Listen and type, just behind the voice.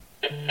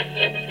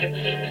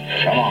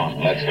Come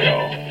on, let's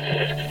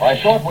go. By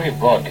shortwave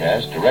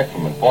broadcast direct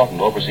from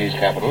important overseas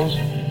capitals,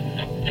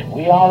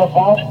 we are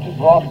about to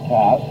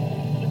broadcast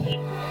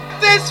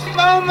this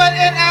moment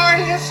in our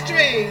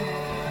history.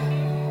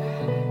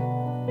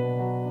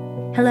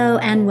 Hello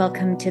and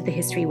welcome to the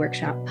History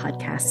Workshop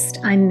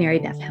podcast. I'm Mary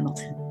Beth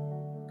Hamilton.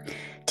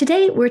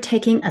 Today we're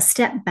taking a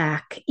step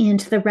back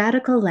into the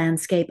radical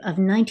landscape of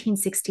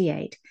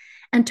 1968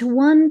 and to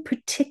one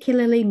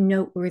particularly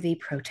noteworthy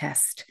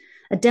protest,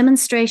 a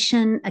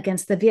demonstration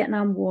against the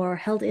Vietnam War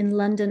held in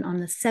London on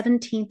the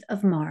 17th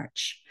of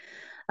March,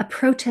 a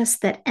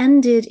protest that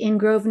ended in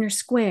Grosvenor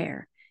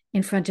Square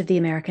in front of the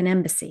American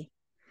Embassy.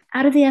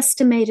 Out of the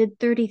estimated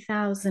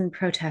 30,000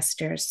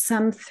 protesters,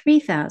 some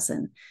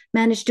 3,000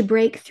 managed to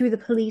break through the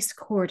police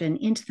cordon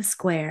into the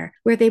square,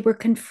 where they were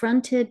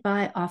confronted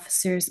by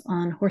officers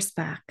on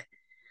horseback.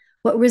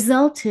 What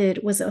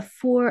resulted was a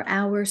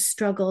 4-hour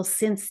struggle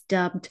since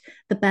dubbed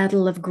the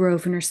Battle of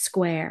Grosvenor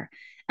Square,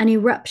 an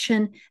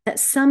eruption that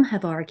some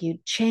have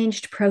argued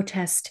changed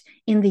protest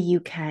in the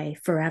UK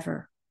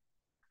forever.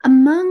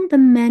 Among the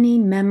many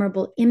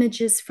memorable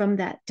images from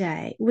that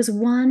day was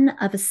one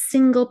of a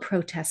single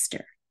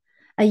protester,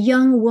 a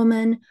young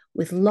woman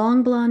with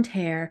long blonde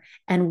hair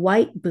and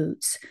white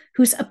boots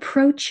who's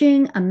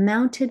approaching a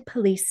mounted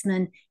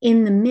policeman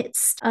in the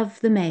midst of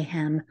the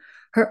mayhem,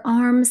 her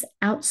arms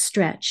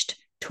outstretched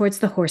towards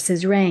the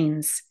horse's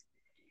reins.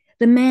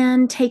 The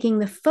man taking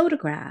the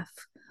photograph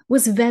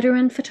was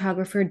veteran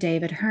photographer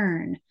David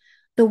Hearn.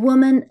 The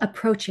woman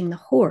approaching the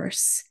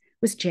horse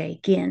was Jay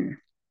Ginn.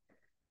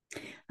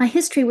 My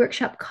History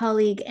Workshop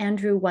colleague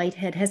Andrew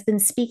Whitehead has been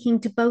speaking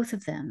to both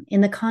of them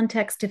in the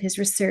context of his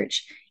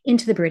research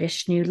into the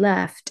British New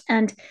Left,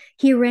 and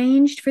he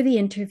arranged for the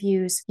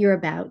interviews you're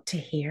about to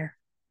hear.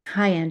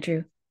 Hi,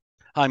 Andrew.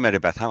 Hi, Mary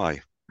Beth. How are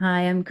you?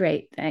 Hi, I'm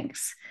great,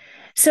 thanks.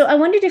 So I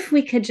wondered if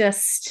you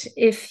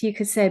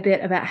could say a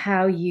bit about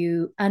how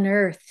you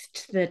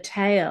unearthed the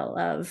tale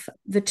of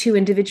the two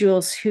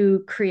individuals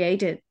who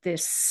created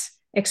this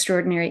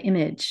extraordinary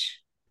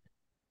image.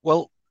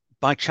 Well,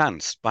 by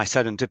chance, by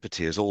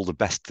serendipity, as all the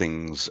best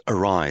things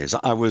arise,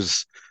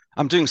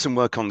 I'm doing some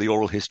work on the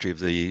oral history of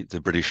the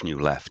British New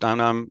Left,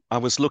 and I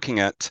was looking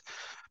at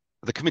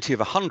the Committee of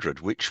 100,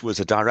 which was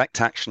a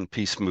direct action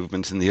peace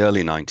movement in the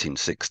early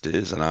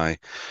 1960s, and I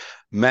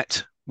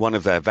met one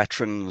of their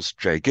veterans,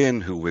 Jay Ginn,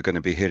 who we're going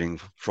to be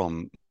hearing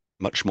from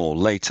much more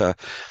later.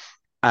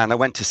 And I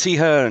went to see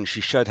her and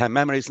she shared her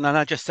memories. And then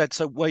I just said,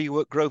 so were you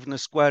at Grosvenor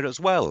Square as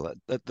well,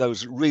 at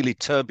those really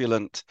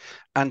turbulent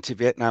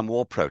anti-Vietnam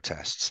War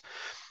protests?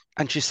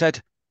 And she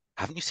said,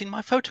 haven't you seen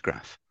my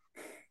photograph?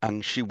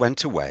 And she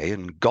went away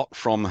and got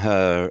from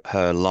her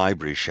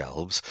library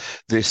shelves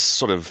this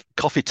sort of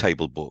coffee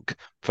table book,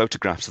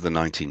 photographs of the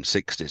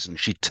 1960s. And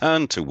she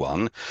turned to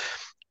one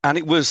and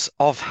it was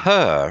of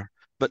her,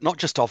 but not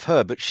just of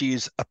her, but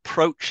she's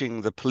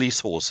approaching the police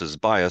horses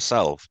by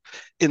herself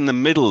in the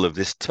middle of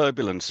this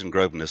turbulence in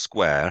Grosvenor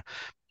Square,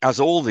 as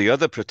all the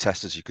other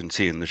protesters you can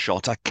see in the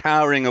shot are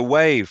cowering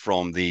away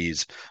from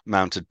these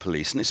mounted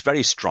police. And it's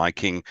very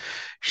striking.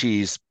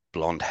 She's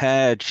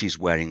blonde-haired, she's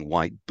wearing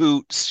white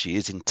boots, she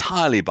is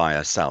entirely by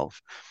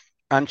herself.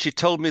 And she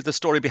told me the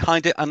story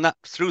behind it, and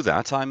through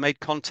that I made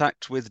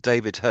contact with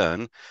David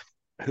Hearn,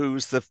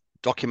 who's the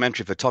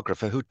documentary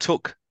photographer who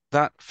took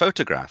that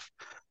photograph.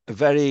 A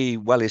very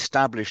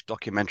well-established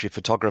documentary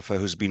photographer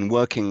who's been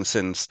working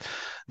since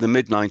the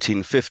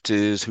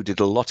mid-1950s, who did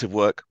a lot of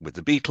work with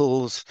the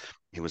Beatles.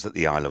 He was at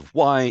the Isle of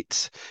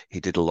Wight. He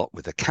did a lot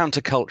with the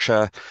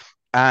counterculture.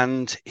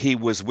 And he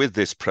was with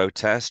this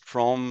protest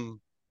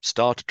from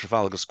start at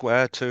Trafalgar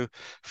Square to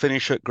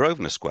finish at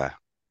Grosvenor Square.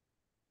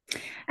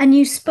 And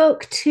you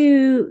spoke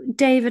to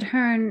David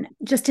Hearn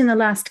just in the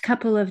last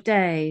couple of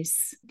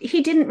days.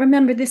 He didn't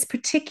remember this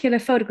particular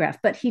photograph,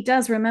 but he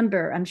does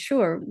remember, I'm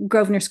sure,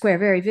 Grosvenor Square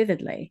very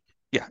vividly.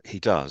 Yeah, he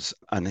does.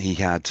 And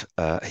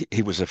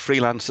he was a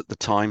freelance at the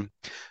time,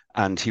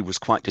 and he was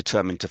quite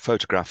determined to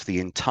photograph the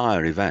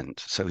entire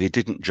event. So he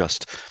didn't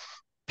just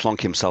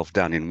plonk himself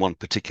down in one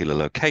particular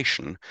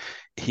location.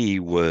 He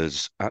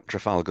was at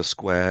Trafalgar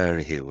Square.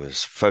 He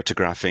was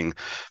photographing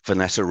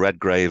Vanessa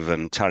Redgrave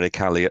and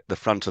Tariq Ali at the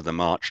front of the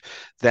march.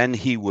 Then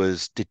he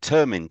was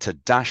determined to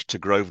dash to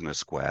Grosvenor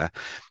Square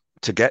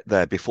to get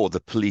there before the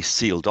police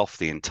sealed off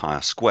the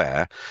entire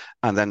square,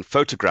 and then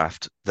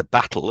photographed the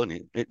battle, and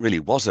it really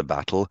was a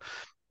battle,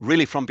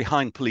 really from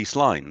behind police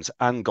lines,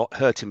 and got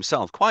hurt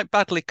himself, quite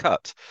badly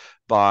cut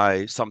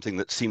by something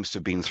that seems to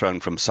have been thrown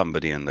from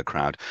somebody in the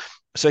crowd.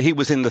 So he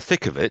was in the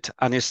thick of it,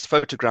 and his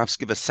photographs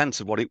give a sense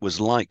of what it was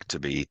like to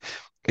be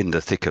in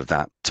the thick of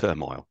that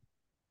turmoil.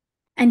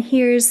 And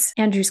here's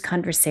Andrew's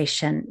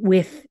conversation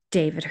with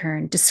David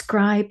Hearn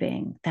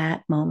describing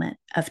that moment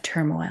of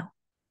turmoil.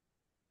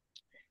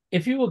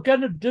 If you were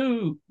going to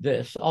do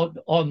this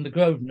on the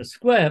Grosvenor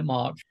Square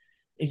march,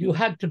 you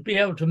had to be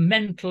able to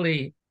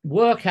mentally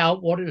work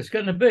out what it was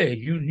going to be.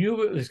 You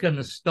knew it was going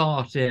to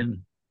start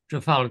in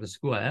Trafalgar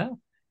Square.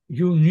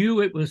 You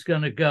knew it was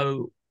going to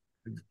go,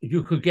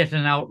 you could get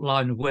an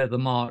outline of where the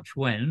march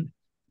went.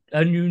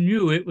 and you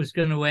knew it was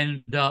going to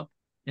end up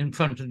in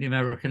front of the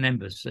American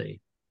embassy.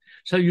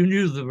 So you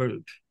knew the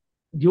route.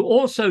 You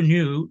also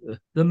knew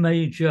the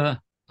major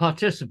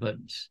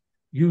participants.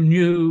 You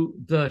knew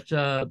that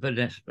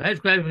Vanessa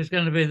Redgrave was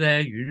going to be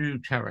there. You knew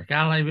Tarek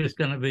Ali was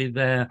going to be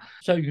there.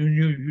 So you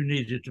knew you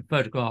needed to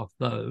photograph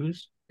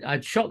those.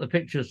 I'd shot the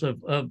pictures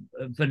of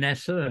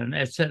Vanessa and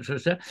et cetera, et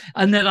cetera.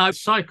 And then I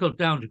cycled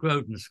down to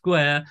Grosvenor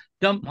Square,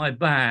 dumped my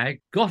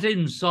bag, got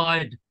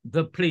inside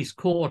the police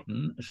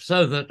cordon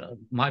so that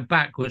my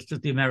back was to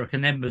the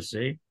American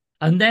embassy.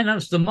 And then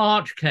as the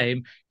march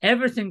came,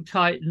 everything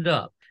tightened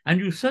up. And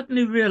you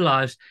suddenly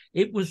realized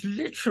it was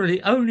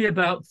literally only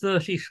about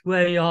 30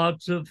 square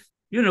yards of,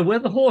 where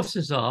the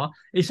horses are,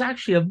 is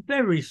actually a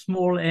very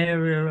small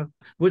area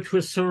which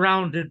was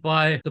surrounded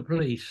by the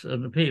police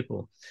and the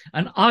people.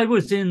 And I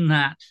was in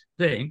that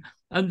thing.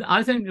 And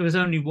I think there was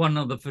only one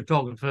other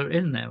photographer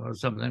in there or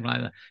something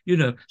like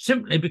that,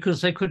 simply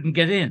because they couldn't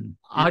get in.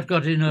 I'd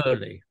got in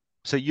early.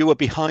 So you were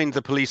behind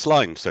the police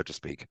line, so to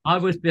speak? I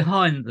was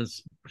behind the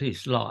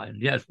police line,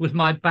 yes, with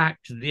my back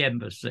to the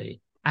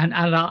embassy. And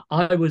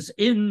I was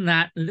in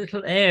that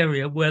little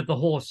area where the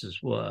horses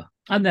were.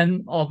 And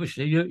then,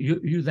 obviously,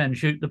 you then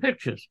shoot the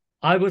pictures.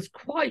 I was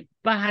quite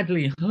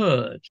badly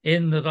hurt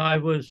in that I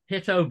was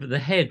hit over the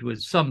head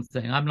with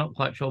something. I'm not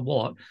quite sure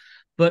what.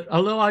 But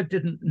although I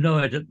didn't know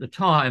it at the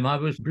time, I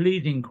was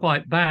bleeding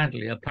quite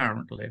badly,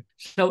 apparently.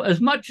 So as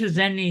much as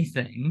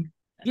anything,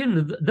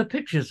 the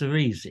pictures are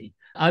easy.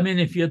 I mean,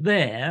 if you're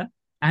there,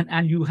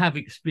 and you have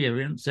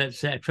experience,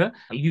 etc.,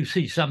 you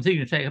see something,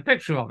 you take a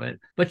picture of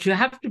it. But you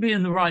have to be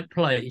in the right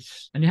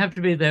place and you have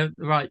to be there at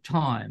the right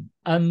time.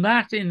 And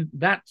that, in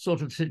that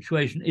sort of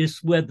situation, is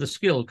where the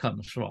skill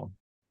comes from.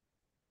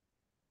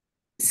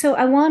 So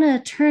I want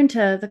to turn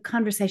to the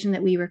conversation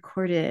that we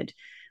recorded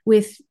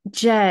with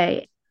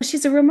Jay.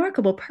 She's a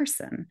remarkable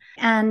person.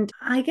 And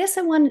I guess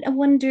I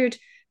wondered,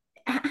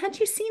 had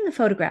you seen the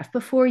photograph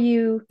before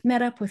you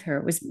met up with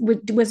her?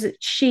 Was it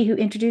she who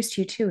introduced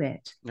you to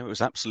it? No, it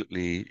was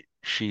absolutely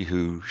she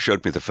who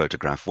showed me the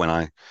photograph when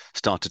I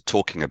started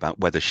talking about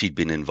whether she'd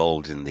been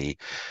involved in the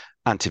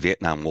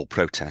anti-Vietnam War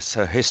protests.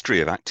 Her history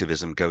of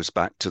activism goes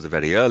back to the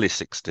very early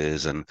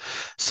 60s and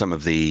some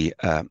of the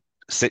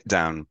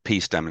sit-down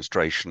peace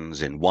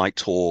demonstrations in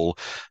Whitehall,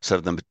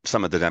 some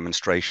of the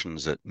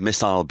demonstrations at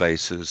missile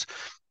bases.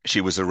 She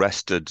was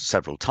arrested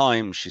several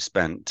times. She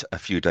spent a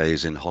few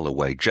days in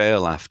Holloway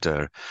jail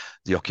after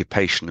the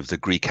occupation of the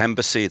Greek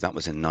embassy. That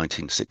was in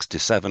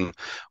 1967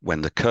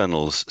 when the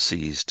colonels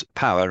seized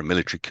power, a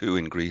military coup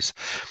in Greece.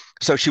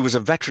 So she was a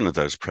veteran of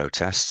those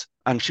protests.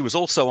 And she was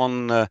also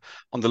on the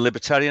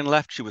libertarian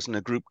left. She was in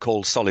a group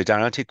called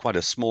Solidarity, quite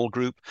a small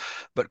group,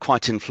 but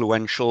quite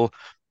influential.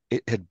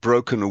 It had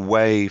broken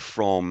away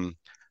from,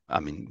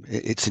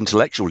 its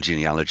intellectual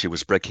genealogy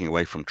was breaking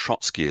away from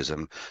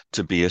Trotskyism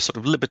to be a sort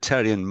of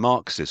libertarian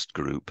Marxist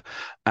group.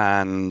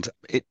 And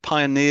it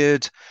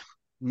pioneered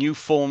new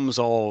forms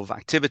of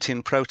activity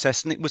and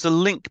protest. And it was a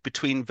link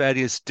between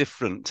various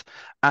different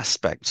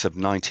aspects of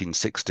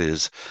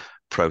 1960s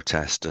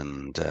protest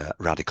and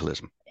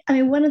radicalism. I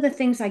mean, one of the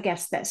things I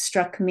guess that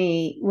struck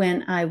me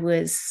when I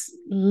was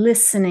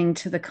listening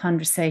to the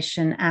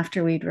conversation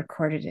after we'd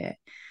recorded it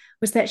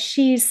was that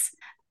she's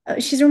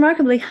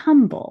remarkably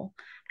humble.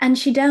 And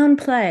she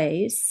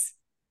downplays,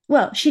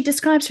 she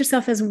describes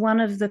herself as one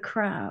of the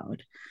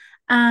crowd.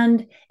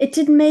 And it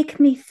did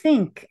make me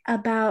think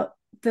about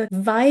the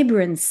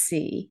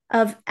vibrancy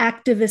of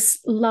activists'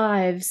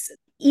 lives,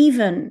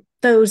 even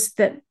those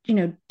that,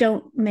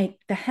 don't make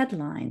the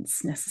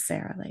headlines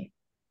necessarily.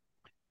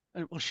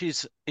 Well,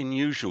 she's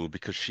unusual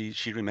because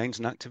she remains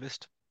an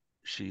activist.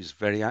 She's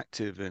very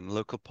active in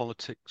local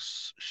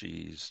politics.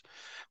 She's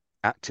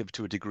active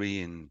to a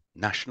degree in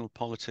national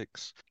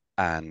politics.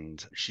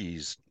 And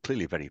she's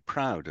clearly very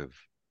proud of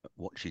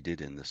what she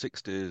did in the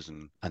 60s,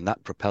 and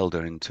that propelled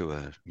her into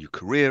a new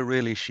career,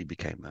 really. She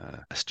became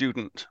a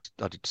student,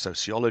 studied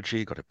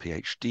sociology, got a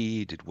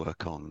PhD, did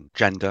work on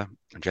gender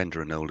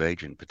and old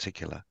age in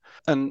particular.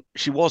 And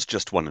she was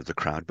just one of the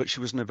crowd, but she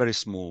was in a very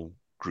small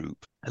group,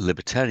 a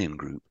libertarian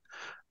group.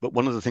 But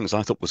one of the things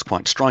I thought was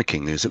quite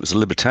striking is it was a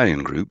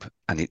libertarian group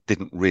and it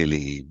didn't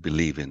really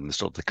believe in the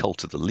sort of the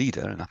cult of the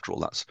leader. And after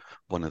all, that's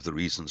one of the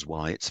reasons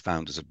why its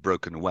founders have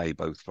broken away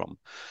both from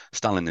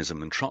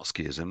Stalinism and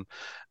Trotskyism.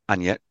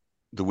 And yet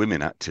the women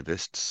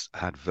activists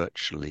had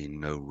virtually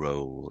no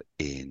role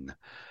in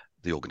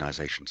the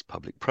organization's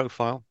public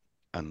profile.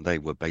 And they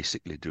were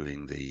basically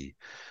doing the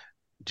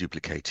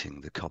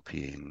duplicating, the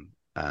copying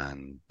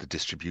and the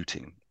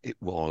distributing. It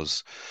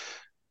was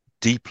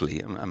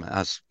deeply,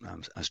 as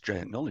Jay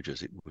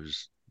acknowledges, it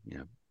was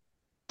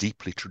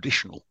deeply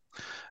traditional.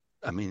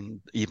 I mean,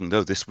 even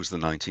though this was the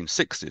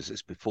 1960s,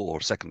 it's before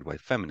second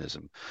wave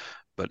feminism,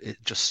 but it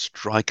just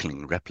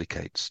strikingly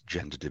replicates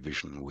gender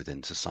division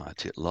within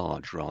society at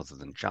large rather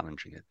than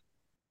challenging it.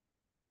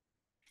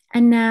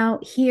 And now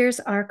here's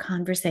our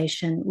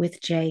conversation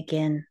with Jay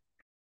Ginn.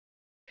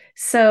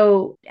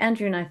 So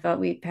Andrew and I thought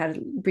we had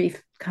a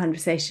brief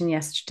conversation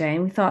yesterday,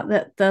 and we thought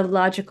that the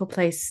logical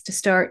place to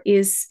start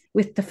is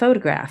with the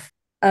photograph.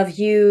 of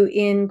you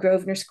in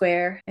Grosvenor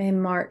Square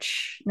in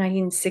March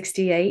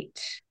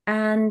 1968.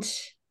 And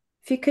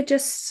if you could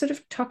just sort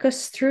of talk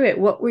us through it,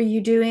 what were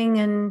you doing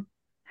and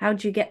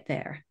how'd you get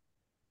there?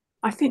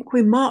 I think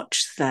we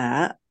marched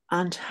there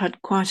and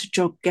had quite a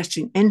job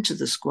getting into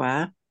the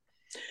square,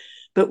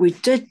 but we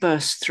did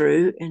burst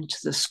through into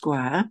the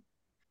square.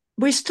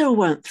 We still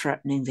weren't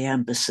threatening the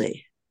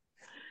embassy.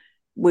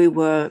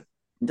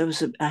 There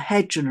was a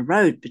hedge and a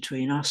road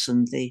between us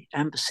and the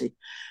embassy.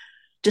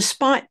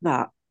 Despite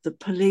that, the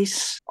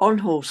police on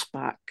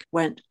horseback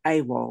went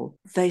AWOL.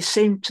 They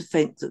seemed to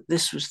think that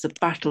this was the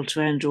battle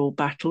to end all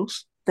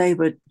battles. They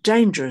were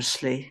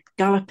dangerously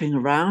galloping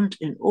around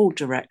in all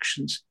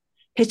directions,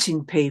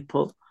 hitting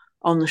people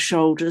on the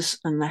shoulders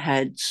and the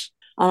heads.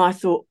 And I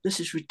thought, this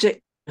is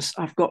ridiculous.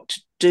 I've got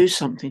to do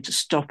something to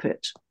stop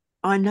it.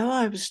 I know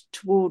I was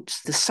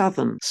towards the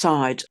southern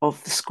side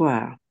of the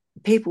square.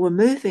 People were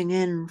moving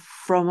in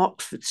from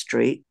Oxford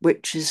Street,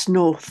 which is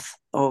north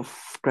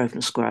of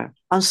Grosvenor Square.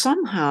 And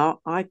somehow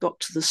I got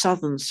to the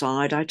southern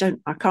side. I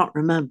can't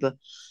remember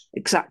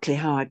exactly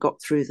how I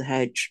got through the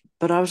hedge,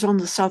 but I was on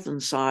the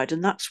southern side,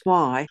 and that's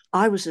why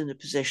I was in a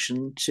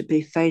position to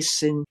be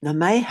facing the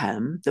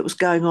mayhem that was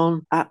going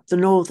on at the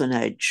northern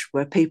edge,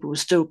 where people were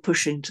still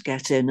pushing to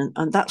get in,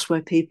 and that's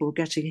where people were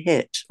getting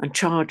hit and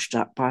charged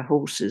at by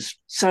horses.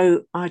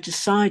 So I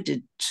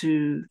decided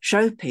to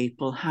show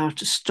people how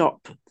to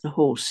stop the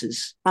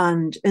horses.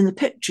 And in the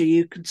picture,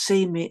 you can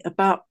see me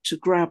about to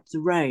grab the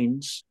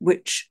reins,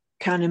 which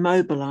can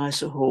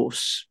immobilize a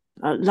horse.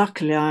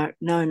 Luckily, I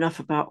know enough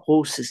about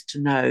horses to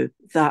know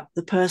that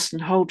the person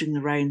holding the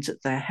reins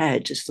at their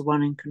head is the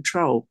one in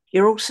control.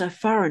 You're also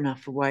far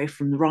enough away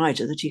from the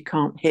rider that he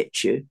can't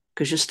hit you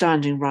because you're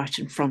standing right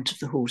in front of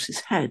the horse's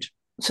head.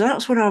 So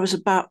that's what I was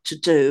about to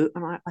do,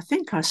 and I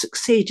think I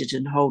succeeded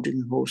in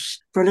holding the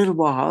horse for a little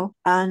while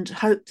and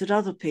hoped that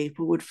other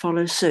people would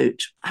follow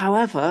suit.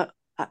 However,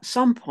 at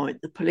some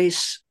point, the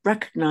police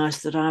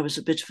recognised that I was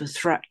a bit of a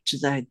threat to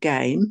their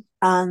game,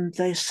 and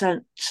they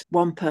sent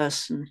one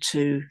person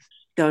to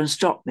go and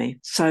stop me.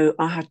 So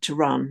I had to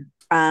run.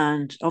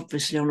 And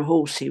obviously on a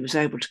horse, he was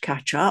able to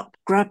catch up,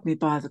 grabbed me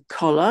by the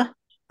collar.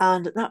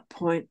 And at that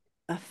point,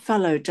 a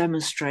fellow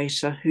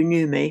demonstrator who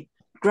knew me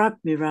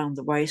grabbed me round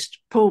the waist,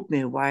 pulled me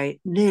away,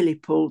 nearly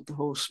pulled the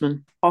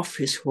horseman off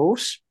his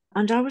horse,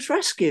 and I was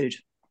rescued.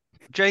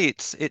 Jay,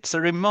 it's a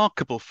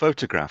remarkable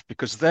photograph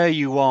because there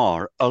you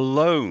are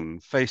alone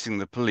facing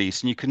the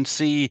police, and you can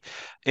see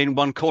in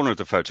one corner of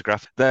the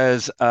photograph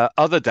there's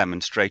other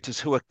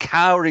demonstrators who are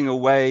cowering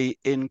away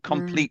in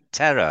complete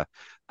terror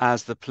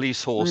as the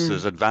police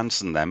horses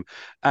advance on them,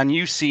 and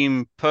you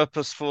seem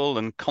purposeful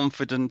and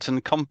confident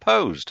and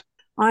composed.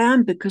 I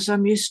am, because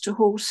I'm used to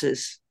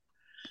horses,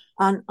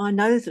 and I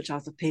know that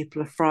other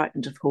people are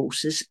frightened of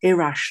horses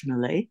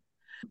irrationally.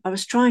 I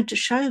was trying to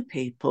show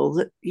people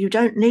that you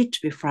don't need to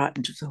be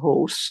frightened of the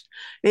horse.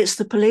 It's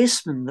the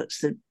policeman that's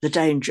the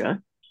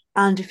danger.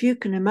 And if you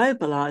can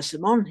immobilise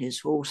him on his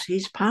horse,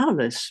 he's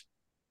powerless.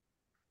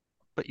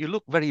 But you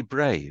look very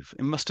brave.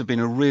 It must have been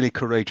a really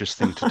courageous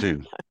thing to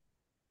do.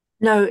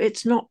 No,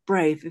 it's not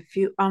brave. If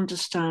you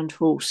understand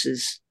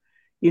horses,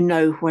 you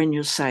know when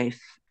you're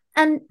safe.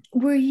 And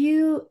were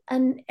you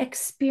an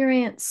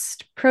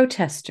experienced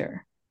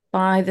protester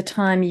by the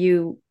time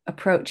you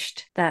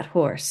approached that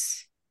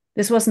horse?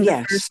 This wasn't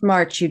the first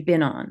march you'd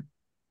been on.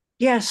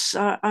 Yes,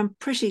 I'm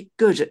pretty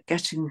good at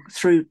getting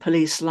through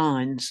police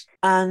lines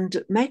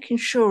and making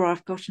sure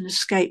I've got an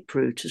escape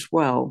route as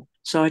well,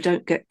 so I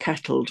don't get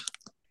kettled.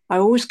 I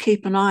always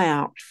keep an eye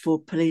out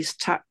for police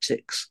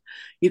tactics.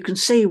 You can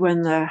see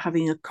when they're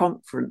having a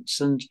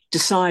conference and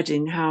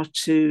deciding how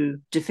to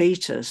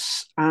defeat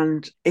us.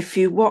 And if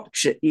you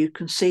watch it, you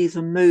can see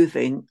them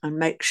moving and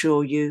make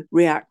sure you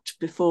react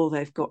before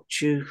they've got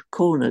you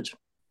cornered.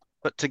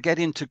 But to get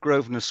into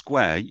Grosvenor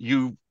Square,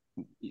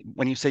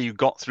 when you say you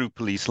got through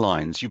police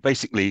lines, you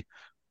basically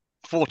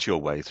fought your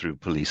way through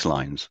police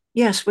lines.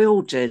 Yes, we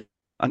all did.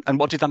 And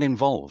what did that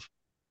involve?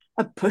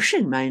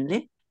 Pushing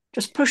mainly,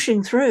 just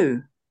pushing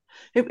through.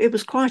 It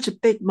was quite a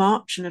big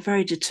march and a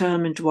very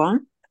determined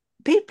one.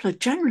 People are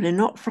generally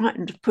not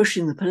frightened of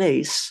pushing the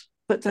police,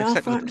 but they are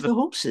frightened of the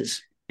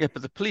horses. Yeah,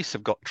 but the police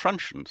have got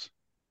truncheons.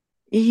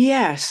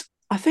 Yes,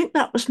 I think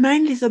that was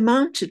mainly the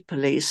mounted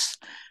police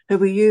who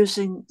were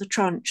using the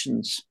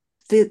truncheons.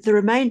 The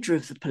remainder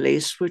of the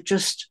police were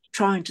just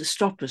trying to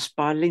stop us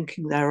by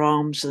linking their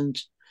arms and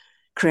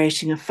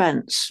creating a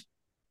fence.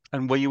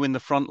 And were you in the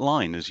front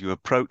line as you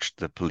approached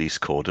the police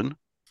cordon?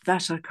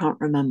 That I can't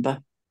remember.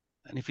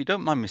 And if you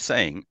don't mind me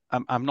saying,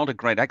 I'm not a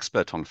great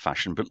expert on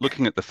fashion, but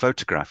looking at the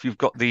photograph, you've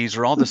got these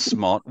rather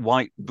smart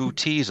white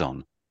booties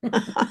on.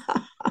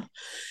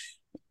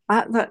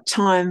 At that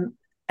time,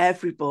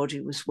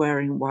 everybody was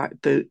wearing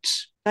white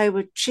boots. They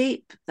were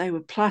cheap, they were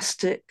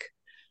plastic,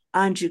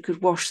 and you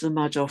could wash the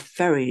mud off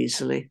very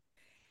easily.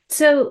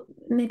 So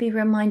maybe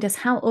remind us,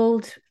 how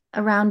old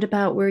around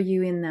about were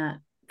you in that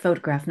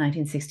photograph,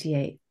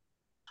 1968?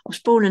 I was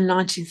born in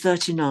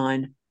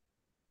 1939.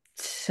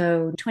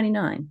 So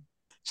 29.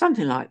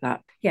 Something like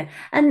that. Yeah.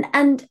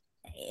 And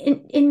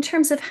in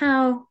terms of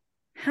how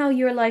how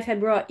your life had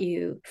brought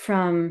you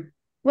from,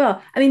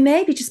 well, I mean,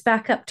 maybe just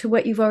back up to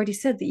what you've already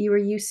said, that you were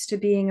used to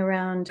being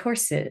around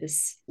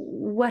horses.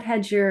 What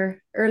had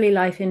your early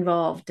life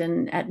involved,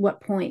 and at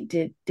what point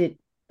did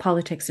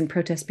politics and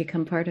protest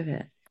become part of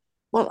it?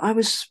 Well, I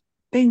was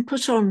being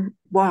put on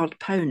wild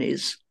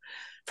ponies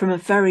from a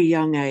very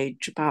young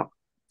age, about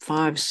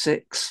 5,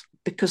 6,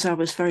 because I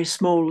was very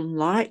small and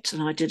light,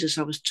 and I did as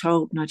I was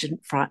told, and I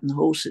didn't frighten the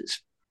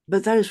horses.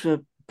 But those were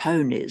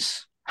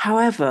ponies.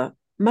 However,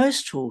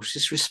 most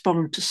horses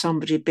respond to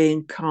somebody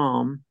being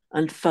calm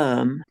and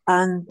firm,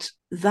 and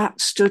that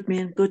stood me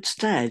in good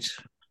stead.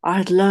 I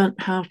had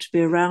learnt how to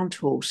be around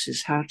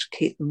horses, how to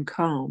keep them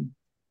calm.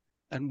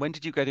 And when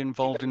did you get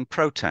involved in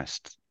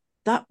protest?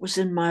 That was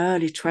in my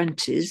early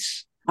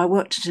 20s. I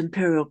worked at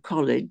Imperial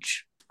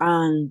College,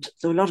 and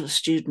there were a lot of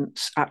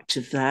students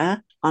active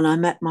there. And I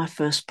met my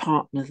first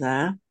partner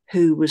there,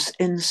 who was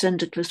in the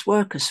Syndicalist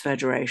Workers'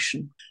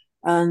 Federation.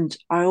 And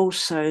I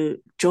also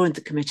joined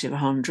the Committee of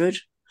 100,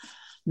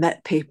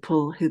 met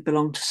people who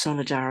belonged to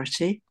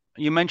Solidarity.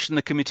 You mentioned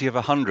the Committee of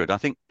 100. I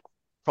think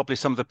probably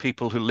some of the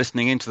people who are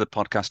listening into the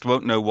podcast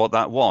won't know what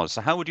that was.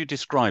 So how would you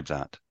describe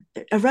that?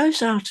 It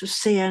arose out of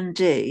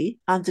CND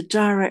and the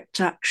Direct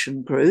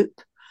Action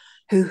Group,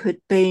 who had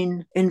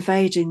been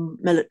invading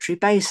military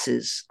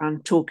bases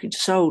and talking to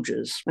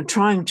soldiers and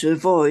trying to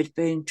avoid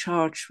being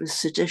charged with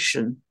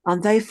sedition.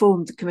 And they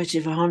formed the Committee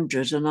of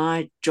 100, and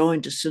I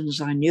joined as soon as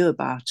I knew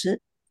about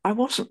it. I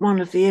wasn't one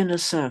of the inner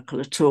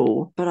circle at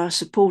all, but I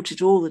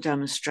supported all the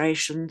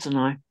demonstrations, and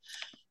I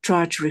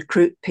tried to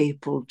recruit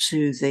people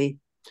to the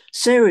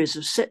series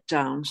of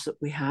sit-downs that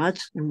we had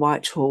in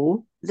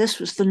Whitehall. This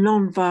was the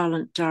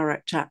non-violent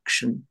direct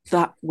action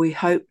that we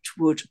hoped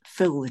would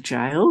fill the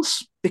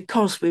jails.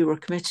 Because we were a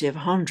committee of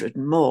 100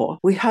 and more,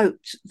 we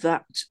hoped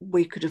that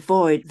we could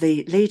avoid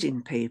the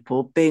leading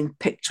people being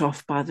picked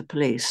off by the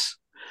police.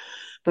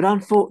 But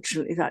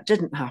unfortunately, that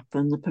didn't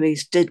happen. The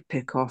police did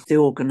pick off the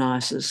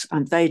organisers,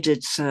 and they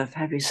did serve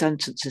heavy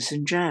sentences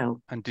in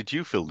jail. And did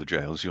you fill the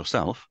jails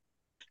yourself?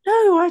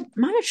 No, I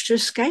managed to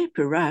escape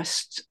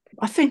arrest.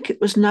 I think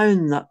it was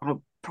known that I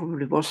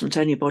probably wasn't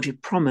anybody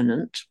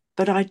prominent,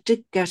 but I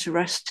did get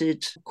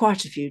arrested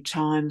quite a few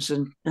times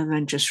and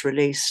then just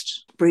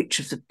released. Breach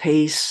of the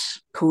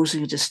peace,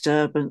 causing a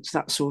disturbance,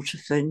 that sort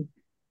of thing.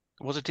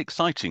 Was it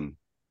exciting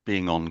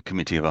being on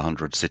Committee of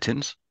 100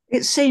 sit-ins?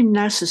 It seemed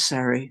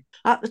necessary.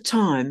 At the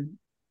time,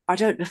 I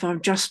don't know if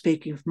I'm just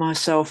speaking for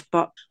myself,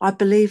 but I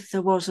believe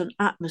there was an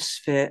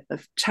atmosphere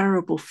of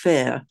terrible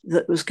fear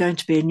that was going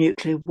to be a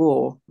nuclear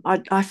war.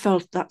 I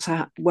felt that's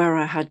where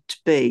I had to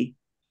be.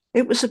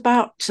 It was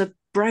about a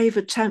brave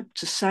attempt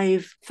to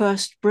save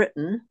first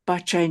Britain by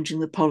changing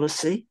the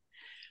policy,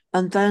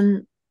 and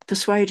then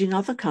persuading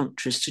other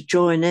countries to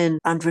join in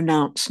and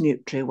renounce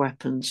nuclear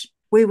weapons.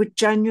 We were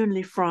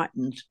genuinely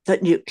frightened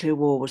that nuclear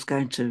war was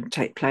going to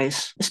take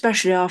place,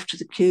 especially after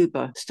the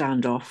Cuba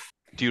standoff.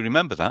 Do you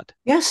remember that?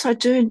 Yes, I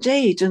do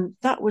indeed. And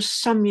that was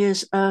some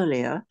years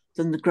earlier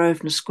than the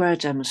Grosvenor Square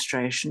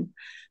demonstration,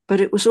 but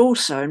it was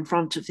also in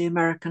front of the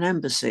American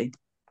embassy.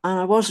 And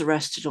I was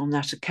arrested on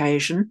that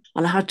occasion,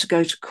 and I had to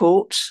go to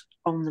court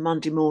on the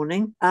Monday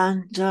morning.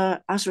 And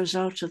as a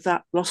result of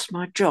that, lost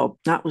my job.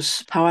 That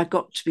was how I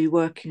got to be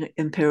working at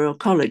Imperial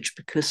College,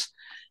 because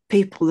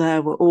people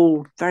there were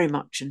all very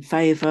much in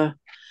favour.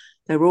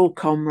 They were all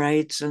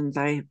comrades, and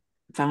they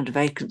found a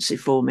vacancy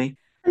for me.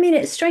 I mean,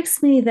 it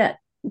strikes me that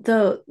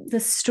the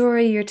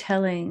story you're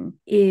telling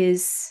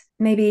is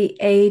maybe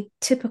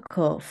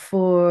atypical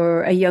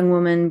for a young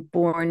woman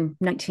born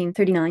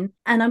 1939.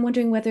 And I'm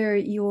wondering whether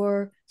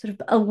your sort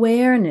of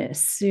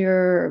awareness,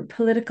 your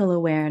political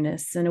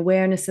awareness and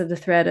awareness of the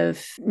threat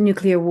of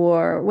nuclear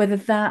war, whether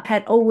that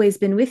had always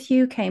been with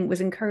you,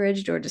 was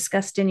encouraged or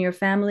discussed in your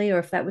family, or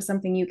if that was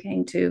something you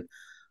came to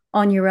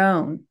on your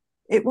own.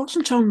 It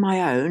wasn't on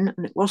my own,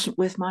 and it wasn't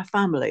with my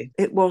family.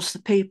 It was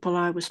the people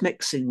I was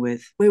mixing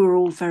with. We were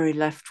all very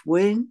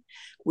left-wing.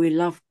 We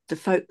loved the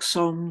folk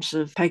songs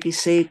of Peggy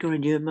Seeger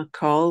and Ewan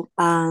MacColl,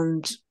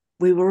 and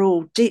we were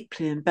all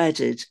deeply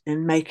embedded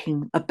in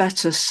making a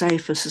better,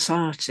 safer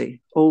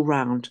society all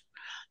round.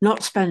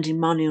 Not spending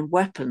money on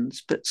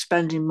weapons, but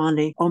spending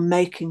money on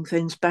making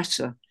things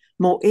better,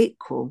 more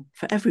equal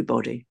for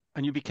everybody.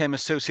 And you became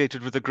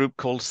associated with a group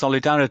called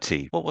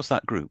Solidarity. What was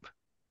that group?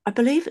 I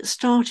believe it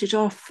started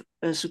off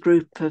as a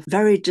group of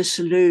very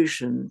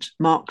disillusioned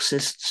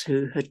Marxists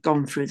who had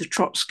gone through the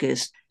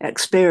Trotskyist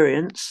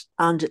experience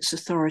and its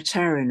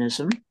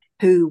authoritarianism,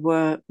 who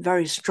were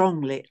very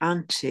strongly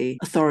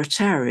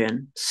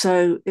anti-authoritarian.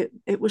 So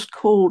it was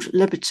called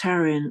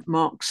libertarian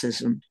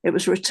Marxism. It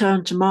was a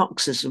return to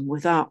Marxism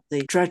without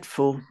the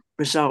dreadful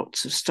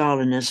results of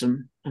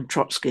Stalinism and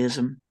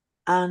Trotskyism.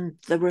 And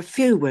there were a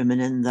few women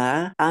in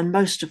there, and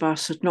most of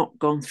us had not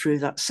gone through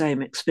that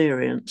same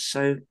experience.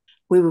 So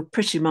we were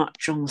pretty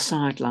much on the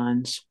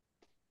sidelines.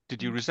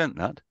 Did you resent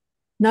that?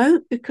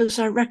 No, because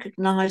I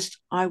recognised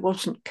I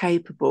wasn't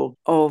capable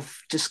of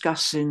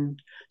discussing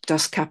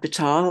Das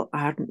Kapital. I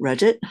hadn't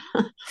read it.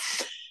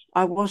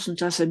 I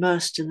wasn't as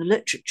immersed in the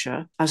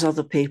literature as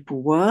other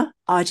people were.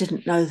 I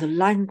didn't know the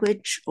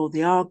language or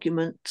the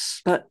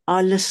arguments, but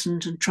I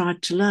listened and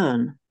tried to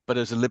learn. But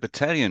as a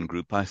libertarian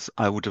group,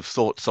 I would have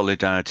thought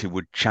Solidarity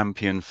would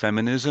champion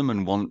feminism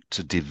and want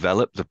to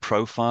develop the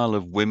profile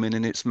of women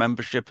in its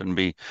membership and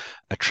be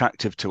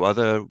attractive to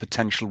other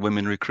potential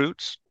women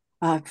recruits.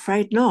 I'm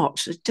afraid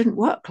not. It didn't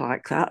work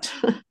like that.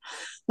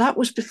 That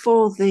was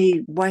before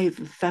the wave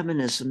of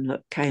feminism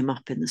that came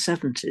up in the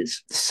 70s.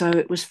 So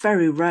it was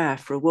very rare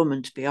for a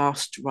woman to be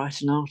asked to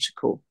write an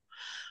article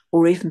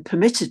or even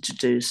permitted to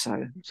do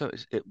so. So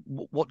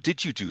what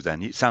did you do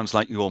then? It sounds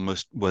like you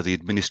almost were the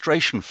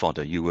administration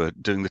fodder. You were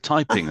doing the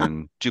typing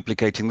and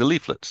duplicating the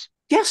leaflets.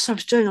 Yes, I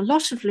was doing a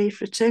lot of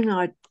leafleting.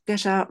 I'd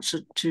get out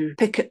to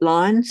picket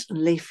lines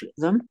and leaflet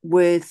them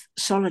with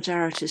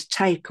Solidarity's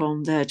take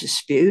on their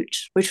dispute,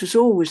 which was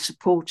always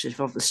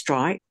supportive of the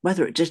strike.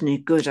 Whether it did any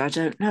good, I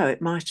don't know.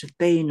 It might have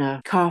been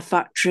a car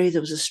factory,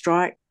 there was a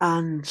strike,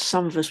 and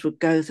some of us would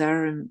go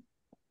there and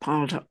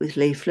piled up with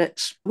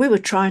leaflets. We were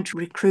trying to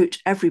recruit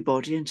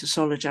everybody into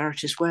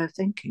Solidarity's way of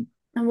thinking.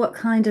 And what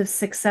kind of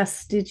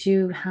success did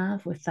you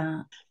have with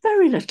that?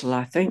 Very little,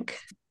 I think.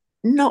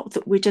 Not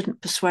that we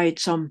didn't persuade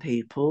some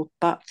people,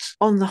 but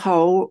on the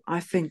whole, I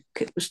think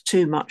it was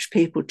too much.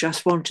 People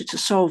just wanted to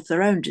solve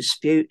their own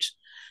dispute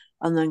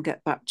and then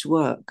get back to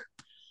work.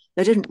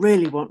 They didn't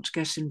really want to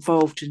get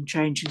involved in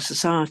changing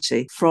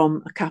society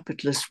from a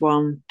capitalist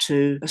one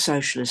to a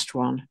socialist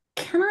one.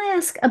 Can I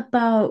ask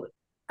about,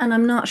 and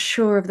I'm not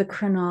sure of the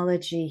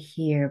chronology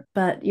here,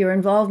 but your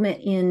involvement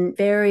in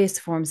various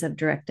forms of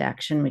direct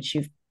action, which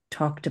you've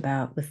talked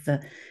about with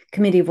the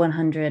Committee of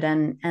 100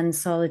 and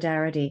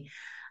Solidarity.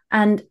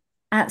 And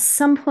at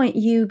some point,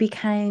 you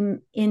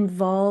became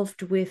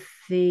involved with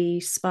the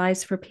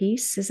Spies for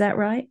Peace. Is that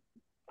right?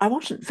 I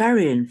wasn't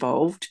very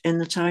involved in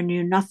that I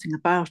knew nothing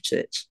about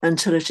it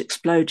until it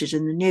exploded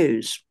in the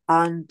news.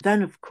 And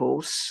then, of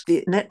course,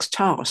 the next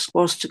task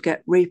was to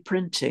get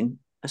reprinting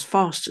as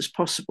fast as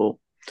possible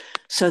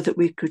so that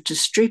we could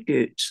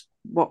distribute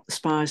what the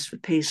Spies for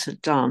Peace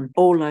had done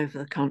all over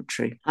the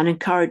country and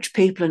encourage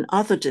people in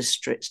other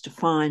districts to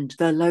find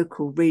their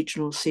local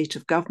regional seat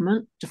of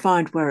government, to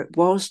find where it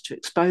was, to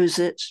expose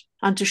it,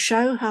 and to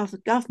show how the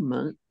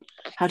government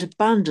had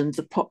abandoned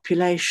the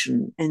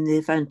population in the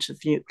event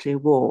of nuclear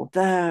war.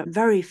 Their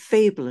very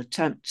feeble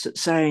attempts at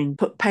saying,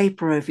 put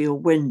paper over your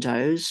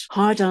windows,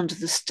 hide under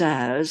the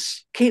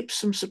stairs, keep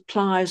some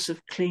supplies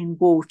of clean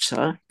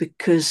water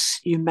because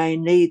you may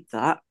need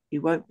that.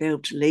 You won't be able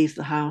to leave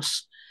the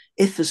house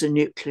if there's a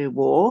nuclear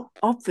war.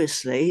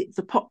 Obviously,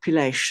 the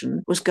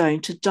population was going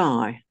to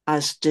die,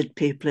 as did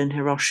people in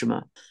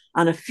Hiroshima.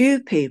 And a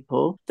few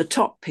people, the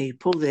top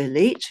people, the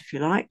elite, if you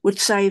like, would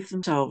save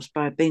themselves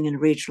by being in a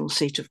regional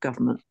seat of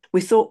government.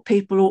 We thought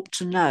people ought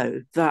to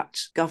know that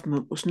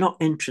government was not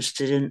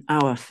interested in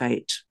our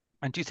fate.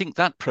 And do you think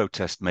that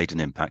protest made an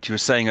impact? You were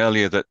saying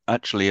earlier that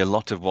actually a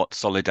lot of what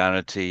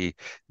Solidarity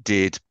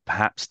did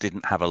perhaps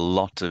didn't have a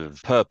lot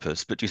of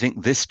purpose, but do you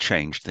think this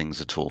changed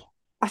things at all?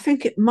 I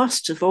think it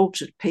must have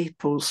altered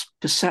people's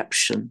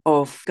perception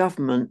of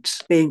government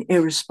being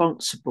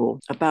irresponsible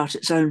about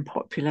its own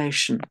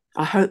population.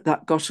 I hope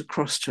that got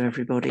across to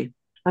everybody.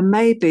 And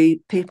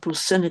maybe people's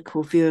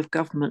cynical view of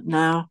government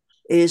now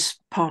is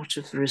part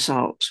of the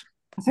result.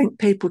 I think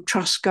people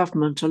trust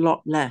government a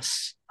lot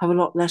less, have a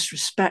lot less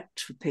respect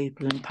for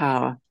people in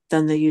power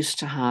than they used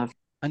to have.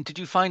 And did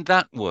you find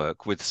that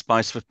work with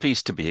Spice for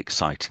Peace to be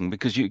exciting?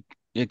 Because you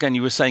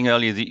were saying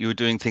earlier that you were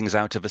doing things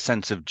out of a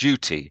sense of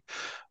duty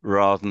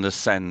rather than a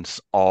sense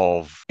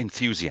of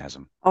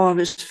enthusiasm. Oh, I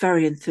was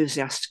very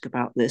enthusiastic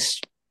about this.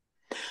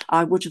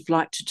 I would have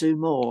liked to do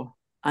more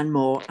and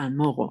more and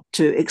more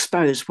to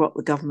expose what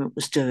the government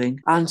was doing.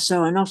 And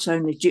so I not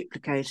only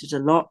duplicated a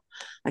lot,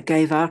 I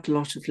gave out a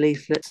lot of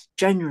leaflets,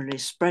 generally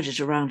spread it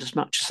around as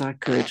much as I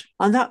could.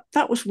 And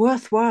that was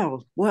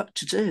worthwhile work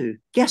to do.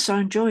 Yes, I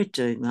enjoyed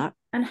doing that.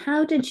 And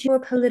how did your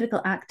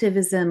political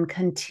activism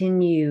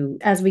continue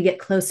as we get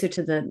closer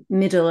to the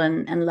middle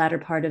and latter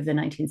part of the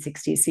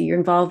 1960s? So you're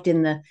involved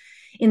in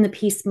the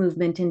peace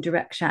movement, in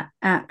direct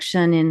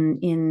action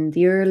in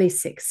the early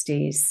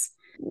 60s.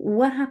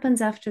 What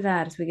happens after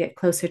that as we get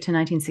closer to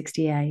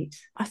 1968?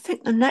 I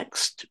think the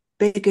next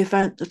big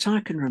event that I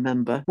can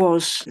remember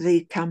was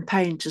the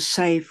campaign to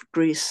Save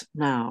Greece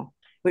Now,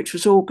 which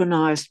was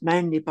organised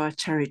mainly by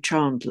Terry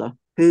Chandler,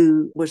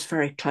 who was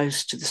very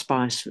close to the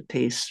Spies for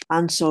Peace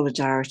and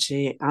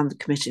Solidarity and the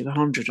Committee of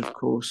 100, of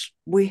course.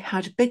 We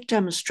had a big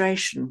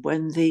demonstration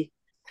when I think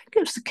it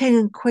was the King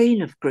and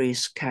Queen of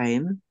Greece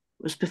came.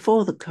 It was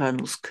before the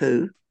Colonel's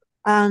coup.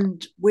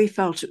 And we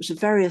felt it was a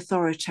very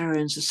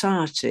authoritarian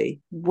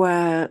society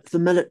where the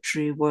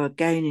military were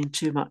gaining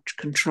too much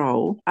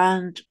control.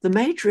 And the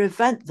major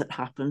event that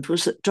happened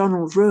was that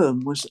Donald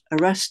Ruhm was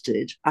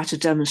arrested at a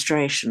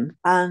demonstration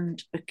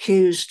and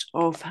accused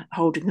of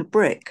holding a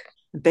brick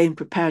and being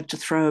prepared to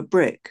throw a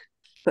brick.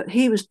 But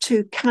he was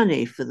too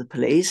canny for the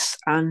police,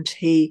 and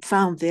he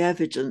found the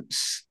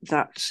evidence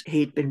that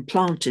he'd been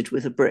planted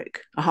with a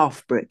brick, a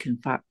half brick, in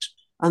fact.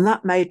 And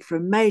that made for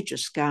a major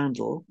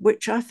scandal,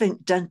 which I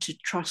think dented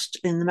trust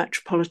in the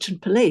Metropolitan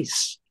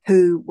Police,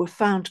 who were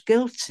found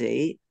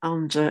guilty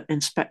under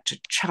Inspector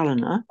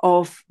Challoner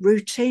of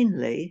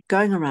routinely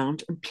going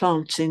around and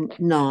planting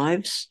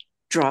knives,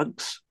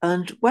 drugs,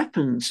 and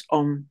weapons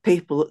on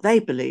people that they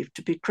believed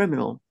to be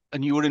criminal.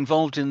 And you were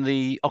involved in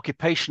the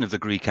occupation of the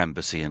Greek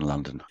embassy in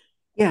London.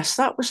 Yes,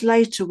 that was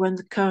later when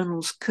the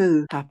colonel's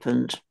coup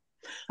happened.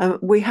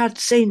 We had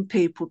seen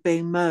people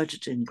being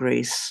murdered in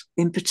Greece,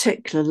 in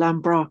particular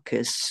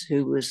Lambrakis,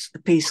 who was a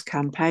peace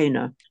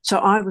campaigner. So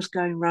I was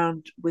going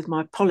around with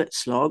my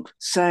Politslog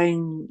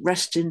saying,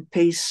 "Rest in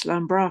peace,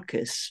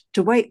 Lambrakis,"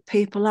 to wake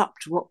people up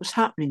to what was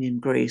happening in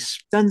Greece.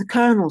 Then the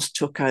colonels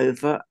took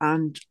over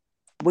and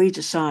we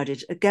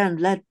decided, again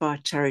led by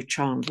Terry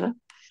Chandler,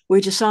 we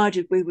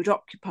decided we would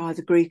occupy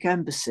the Greek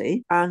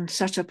embassy and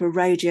set up a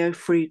Radio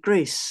Free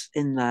Greece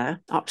in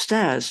there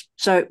upstairs.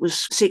 So it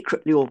was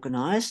secretly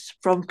organised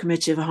from a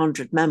committee of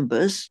 100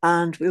 members,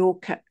 and we all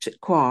kept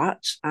it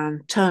quiet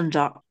and turned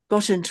up,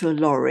 got into a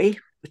lorry,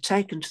 were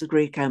taken to the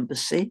Greek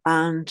embassy,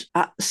 and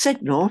at the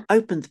signal,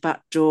 opened the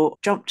back door,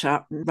 jumped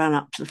out and ran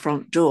up to the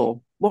front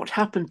door. What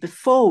happened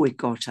before we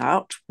got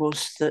out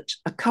was that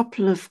a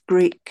couple of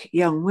Greek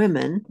young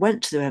women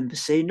went to the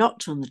embassy,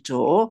 knocked on the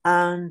door,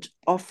 and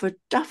offered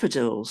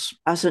daffodils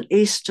as an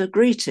Easter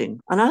greeting.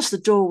 And as the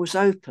door was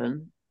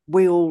open,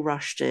 we all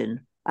rushed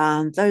in.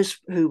 And those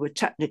who were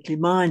technically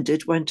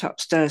minded went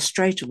upstairs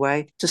straight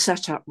away to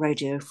set up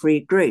Radio Free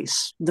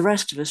Greece. The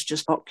rest of us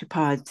just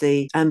occupied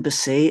the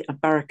embassy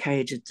and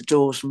barricaded the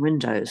doors and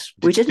windows.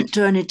 We didn't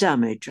do any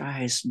damage, I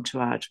hasten to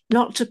add,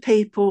 not to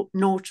people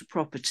nor to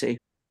property.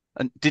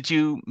 And did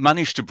you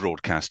manage to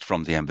broadcast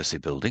from the embassy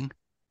building?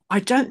 I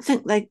don't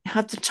think they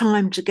had the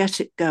time to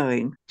get it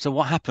going. So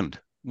what happened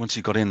once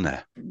you got in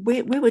there?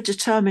 We were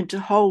determined to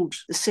hold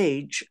the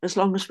siege as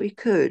long as we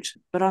could.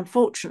 But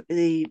unfortunately,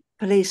 the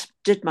police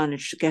did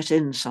manage to get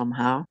in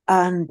somehow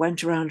and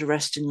went around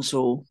arresting us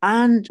all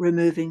and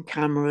removing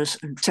cameras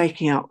and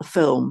taking out the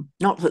film.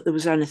 Not that there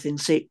was anything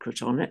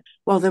secret on it.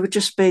 Well, they were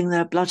just being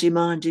their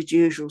bloody-minded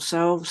usual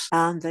selves,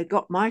 and they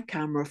got my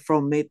camera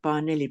from me by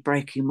nearly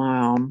breaking my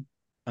arm.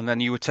 And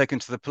then you were taken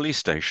to the police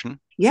station?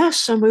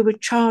 Yes, and we were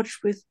charged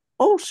with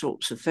all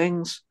sorts of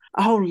things,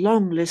 a whole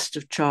long list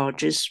of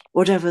charges,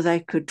 whatever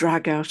they could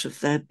drag out of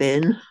their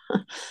bin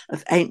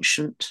of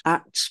ancient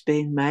acts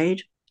being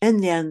made. In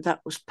the end, that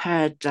was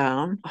pared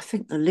down. I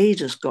think the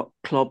leaders got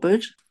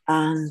clobbered,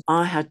 and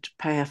I had to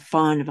pay a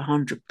fine of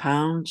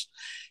 £100.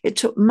 It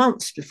took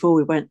months before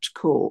we went to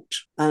court,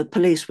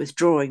 police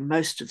withdrawing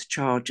most of the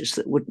charges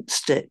that wouldn't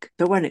stick.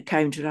 But when it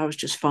came to it, I was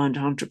just fined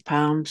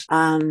 £100,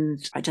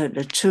 and I don't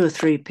know, 2 or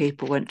 3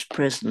 people went to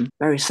prison,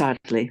 very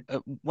sadly.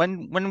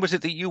 When was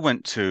it that you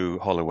went to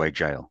Holloway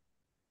jail?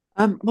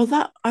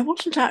 Well, I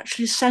wasn't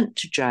actually sent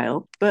to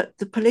jail, but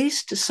the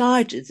police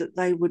decided that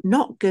they would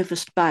not give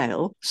us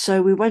bail.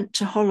 So we went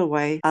to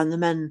Holloway and the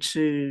men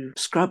to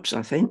Scrubs,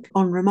 I think,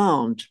 on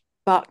remand.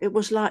 But it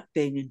was like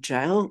being in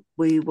jail.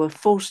 We were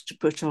forced to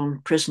put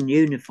on prison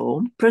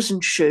uniform,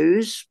 prison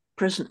shoes,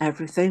 prison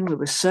everything. We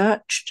were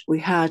searched. We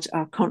had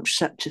our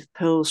contraceptive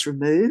pills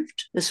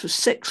removed. This was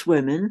 6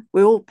 women.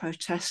 We all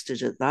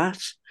protested at that.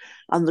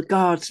 And the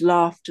guards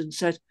laughed and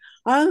said,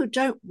 "Oh,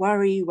 don't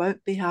worry, you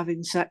won't be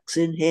having sex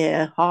in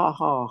here, ha,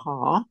 ha,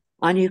 ha.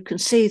 And you can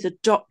see the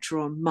doctor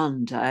on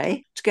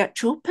Monday to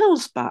get your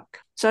pills back."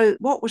 So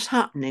what was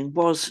happening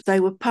was they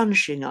were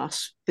punishing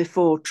us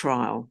before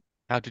trial.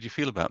 How did you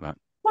feel about that?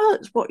 Well,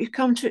 it's what you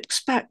come to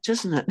expect,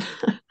 isn't it?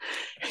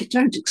 You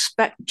don't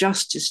expect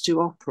justice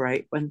to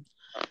operate when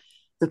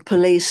the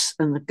police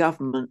and the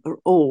government are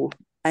all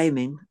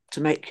aiming to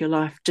make your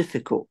life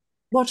difficult.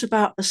 What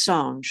about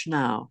Assange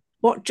now?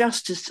 What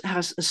justice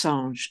has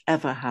Assange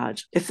ever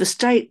had? If the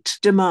state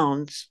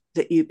demands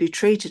that you be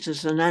treated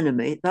as an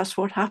enemy, that's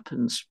what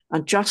happens.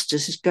 And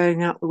justice is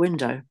going out the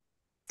window.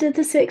 Did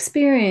this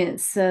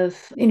experience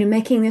of,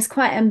 making this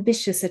quite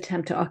ambitious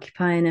attempt to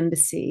occupy an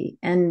embassy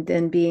and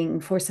then being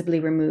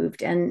forcibly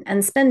removed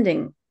and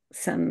spending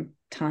some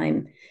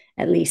time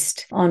at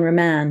least on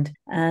remand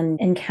and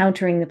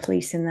encountering the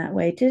police in that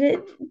way, do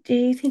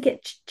you think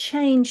it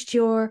changed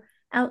your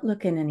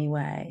outlook in any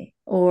way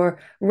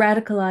or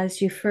radicalized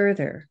you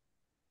further?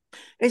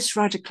 It's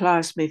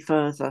radicalized me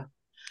further.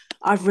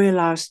 I've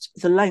realized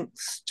the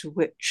lengths to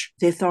which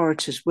the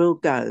authorities will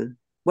go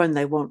when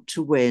they want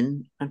to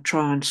win and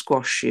try and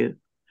squash you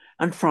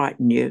and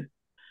frighten you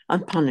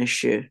and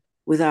punish you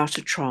without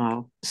a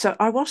trial. So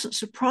I wasn't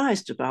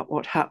surprised about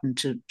what happened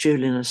to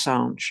Julian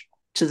Assange,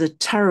 to the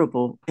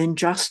terrible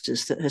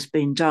injustice that has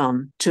been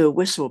done to a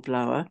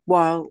whistleblower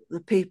while the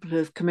people who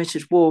have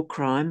committed war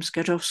crimes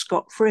get off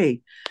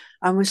scot-free.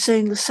 And we're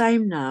seeing the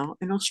same now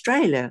in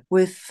Australia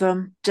with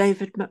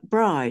David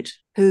McBride,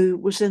 who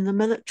was in the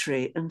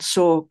military and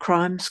saw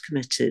crimes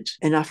committed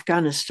in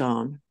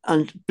Afghanistan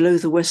and blew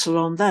the whistle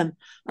on them.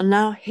 And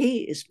now he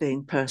is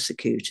being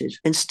persecuted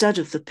instead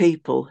of the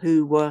people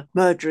who were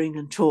murdering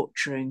and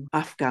torturing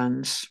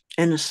Afghans,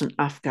 innocent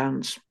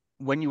Afghans.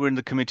 When you were in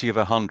the Committee of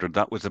 100,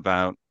 that was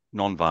about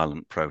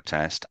non-violent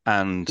protest.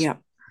 And yeah.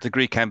 the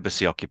Greek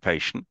embassy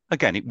occupation.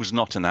 Again, it was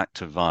not an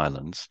act of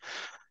violence.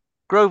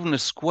 Grosvenor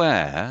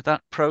Square,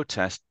 that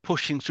protest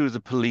pushing through the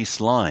police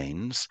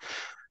lines,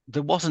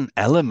 there was an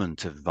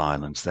element of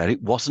violence there.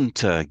 It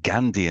wasn't a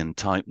Gandhian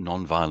type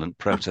non-violent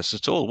protest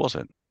at all, was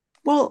it?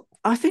 Well,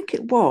 I think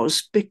it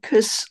was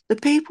because the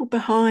people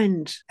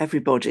behind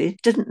everybody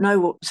didn't know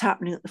what was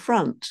happening at the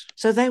front.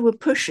 So they were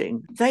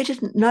pushing. They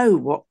didn't know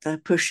what their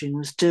pushing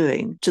was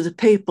doing to the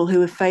people who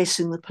were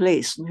facing the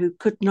police and who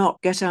could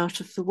not get out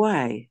of the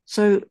way.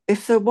 So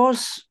if there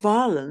was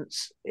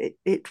violence,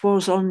 it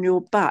was on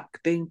your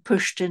back being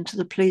pushed into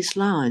the police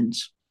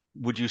lines.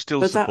 Would you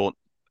still support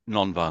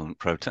non-violent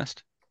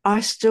protest?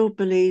 I still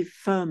believe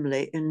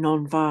firmly in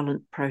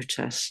non-violent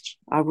protest.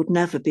 I would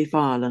never be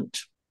violent.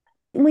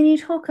 When you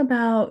talk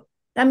about,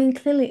 I mean,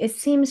 clearly it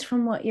seems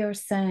from what you're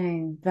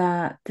saying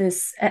that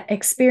this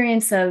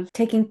experience of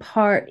taking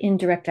part in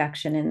direct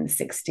action in the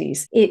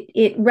 60s,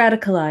 it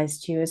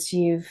radicalized you, as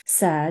you've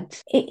said.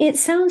 It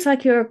sounds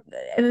like you're,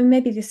 I mean,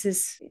 maybe this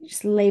is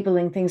just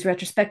labeling things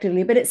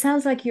retrospectively, but it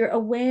sounds like your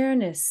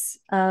awareness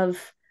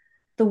of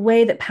the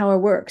way that power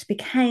works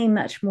became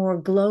much more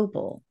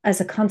global as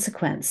a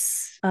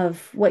consequence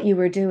of what you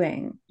were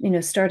doing,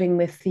 starting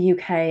with the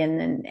UK and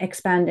then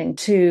expanding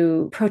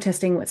to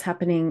protesting what's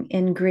happening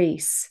in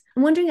Greece.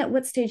 I'm wondering at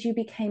what stage you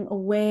became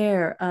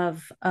aware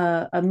of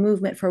a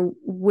movement for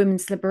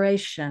women's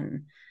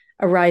liberation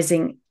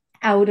arising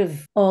out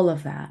of all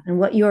of that and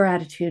what your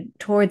attitude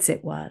towards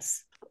it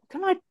was.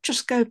 Can I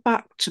just go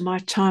back to my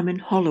time in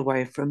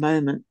Holloway for a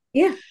moment?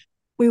 Yeah.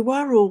 We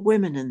were all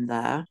women in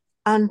there.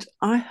 And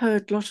I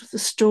heard a lot of the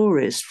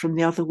stories from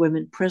the other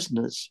women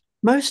prisoners,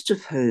 most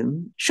of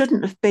whom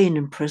shouldn't have been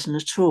in prison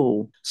at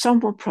all.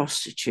 Some were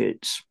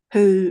prostitutes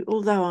who,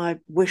 although I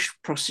wish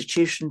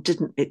prostitution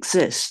didn't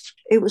exist,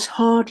 it was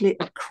hardly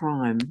a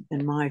crime,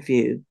 in my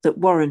view, that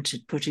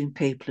warranted putting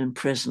people in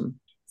prison.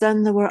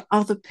 Then there were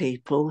other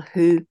people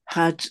who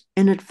had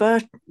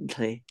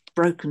inadvertently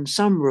broken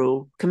some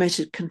rule,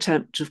 committed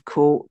contempt of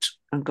court,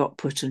 and got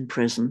put in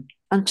prison.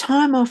 And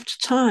time after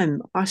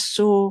time, I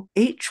saw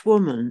each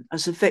woman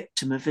as a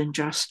victim of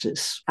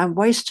injustice and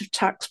waste of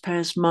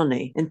taxpayers'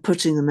 money in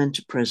putting them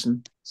into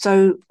prison.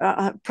 So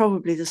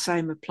probably the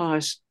same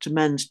applies to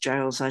men's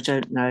jails, I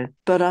don't know.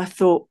 But I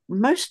thought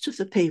most of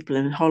the people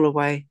in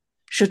Holloway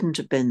shouldn't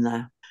have been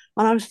there.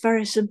 And I was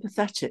very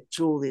sympathetic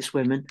to all these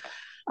women.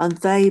 And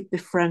they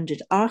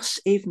befriended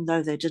us, even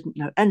though they didn't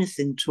know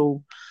anything at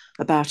all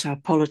about our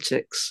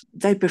politics.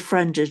 They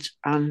befriended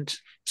and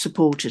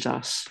supported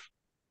us.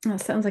 That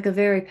sounds like a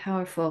very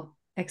powerful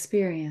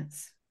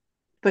experience.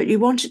 But you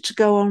wanted to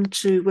go on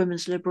to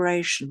women's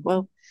liberation.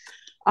 Well,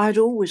 I'd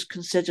always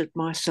considered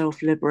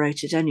myself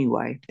liberated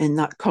anyway in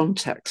that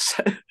context.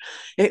 So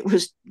it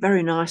was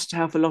very nice to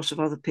have a lot of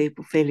other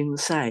people feeling the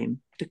same,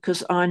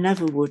 because I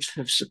never would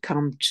have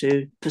succumbed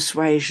to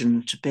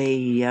persuasion to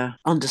be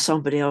under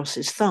somebody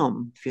else's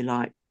thumb, if you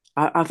like.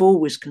 I've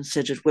always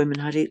considered women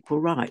had equal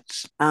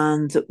rights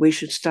and that we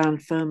should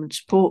stand firm and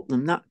support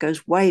them. That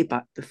goes way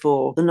back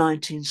before the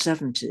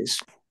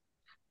 1970s.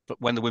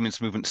 But when the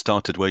women's movement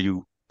started, were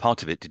you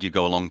part of it? Did you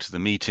go along to the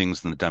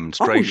meetings and the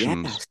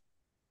demonstrations? Oh, yes.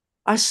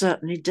 I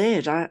certainly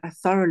did. I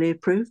thoroughly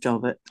approved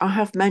of it. I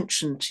have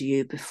mentioned to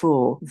you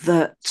before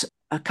that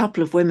a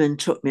couple of women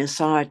took me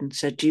aside and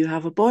said, "Do you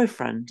have a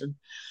boyfriend?" And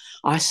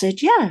I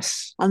said,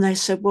 "Yes." And they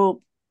said,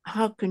 "Well,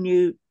 how can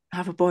you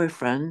have a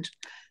boyfriend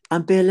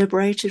and be a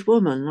liberated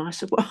woman?" And I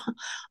said, "Well,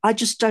 I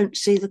just don't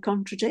see the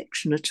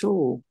contradiction at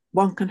all.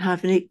 One can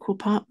have an equal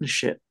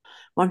partnership.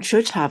 One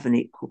should have an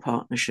equal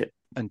partnership."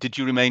 And did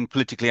you remain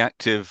politically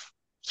active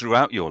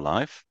throughout your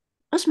life?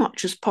 As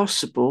much as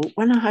possible.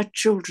 When I had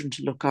children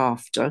to look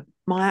after,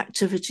 my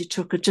activity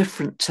took a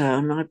different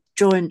turn. I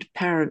joined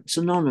Parents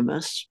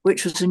Anonymous,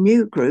 which was a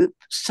new group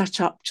set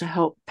up to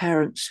help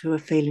parents who are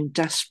feeling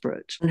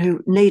desperate and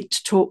who need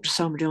to talk to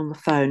somebody on the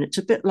phone. It's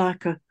a bit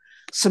like a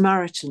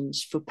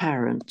Samaritans for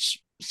parents.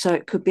 So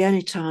it could be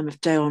any time of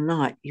day or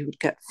night you would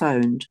get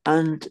phoned.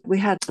 And we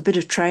had a bit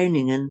of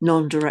training in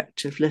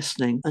non-directive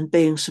listening and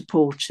being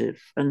supportive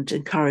and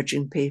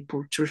encouraging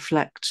people to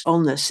reflect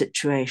on their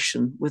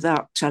situation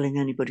without telling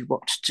anybody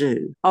what to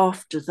do.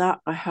 After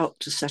that, I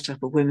helped to set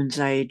up a women's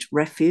aid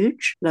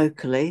refuge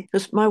locally,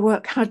 because my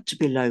work had to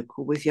be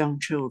local with young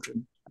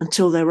children,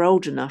 until they were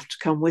old enough to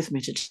come with me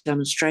to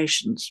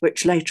demonstrations,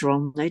 which later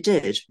on they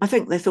did. I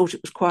think they thought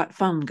it was quite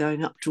fun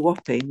going up to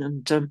Wapping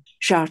and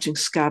shouting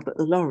 "scab" at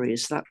the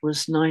lorries. That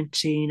was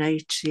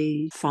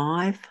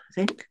 1985, I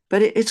think.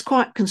 But it's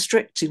quite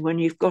constricting when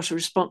you've got a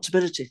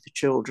responsibility for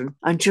children.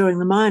 And during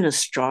the miners'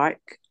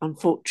 strike,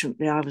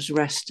 unfortunately, I was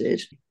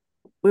arrested.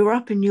 We were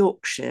up in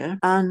Yorkshire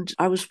and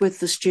I was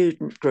with the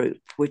student group.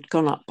 We'd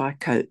gone up by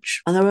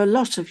coach and there were a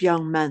lot of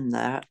young men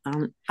there.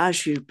 And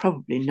as you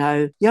probably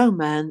know, young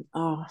men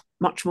are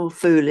much more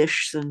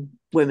foolish than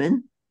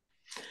women.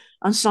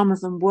 And some of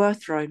them were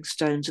throwing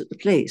stones at the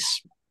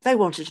police. They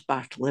wanted to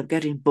battle. They were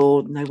getting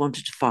bored and they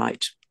wanted to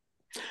fight.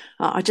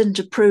 I didn't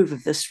approve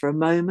of this for a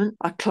moment.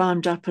 I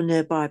climbed up a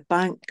nearby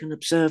bank and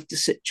observed the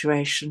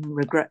situation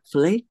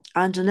regretfully,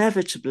 and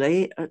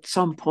inevitably, at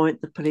some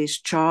point, the police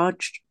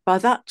charged. By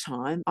that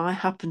time, I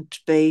happened to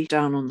be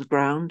down on the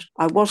ground.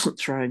 I wasn't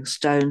throwing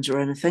stones or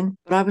anything,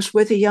 but I was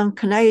with a young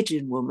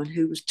Canadian woman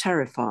who was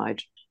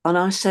terrified. And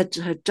I said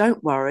to her,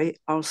 "Don't worry,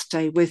 I'll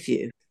stay with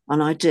you."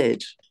 And I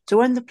did. So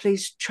when the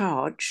police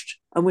charged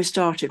and we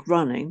started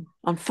running,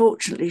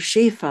 unfortunately,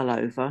 she fell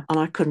over and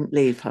I couldn't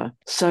leave her.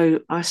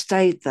 So I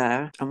stayed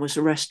there and was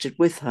arrested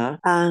with her.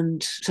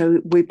 And so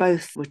we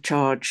both were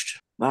charged.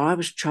 Well, I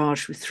was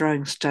charged with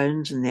throwing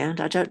stones in the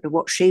end. I don't know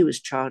what she was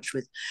charged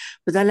with,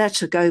 but they let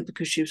her go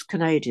because she was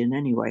Canadian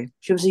anyway.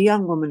 She was a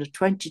young woman of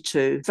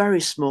 22,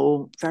 very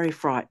small, very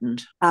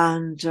frightened.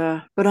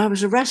 But I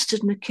was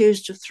arrested and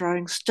accused of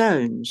throwing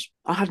stones.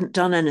 I hadn't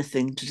done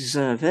anything to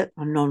deserve it.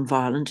 I'm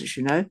non-violent, as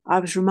you know. I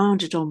was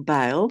remanded on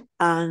bail,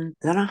 and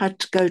then I had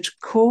to go to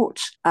court,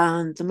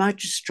 and the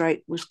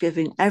magistrate was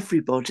giving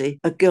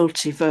everybody a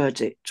guilty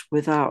verdict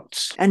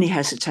without any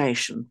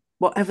hesitation.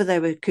 Whatever they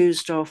were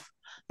accused of,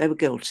 they were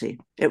guilty.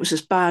 It was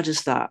as bad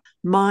as that.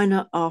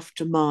 Minor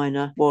after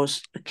minor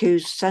was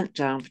accused, sent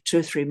down for 2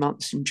 or 3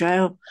 months in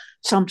jail,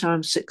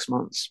 sometimes 6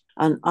 months.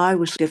 And I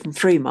was given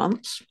 3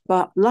 months.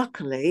 But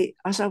luckily,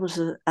 as I was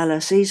an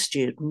LSE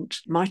student,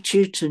 my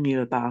tutor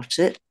knew about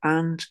it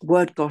and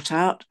word got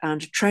out,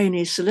 and a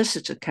trainee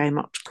solicitor came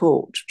up to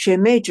court. She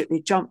immediately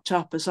jumped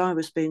up as I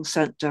was being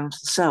sent down to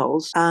the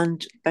cells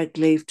and begged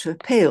leave to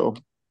appeal.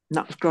 And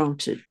that was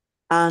granted.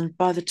 And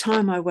by the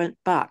time I went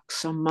back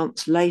some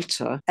months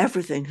later,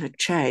 everything had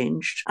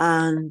changed.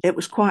 And it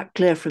was quite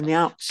clear from the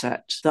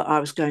outset that I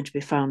was going to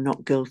be found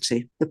not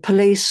guilty. The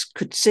police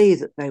could see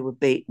that they were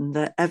beaten.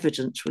 Their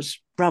evidence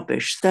was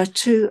rubbish. Their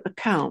 2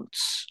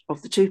 accounts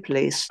of the 2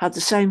 police had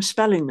the same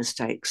spelling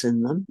mistakes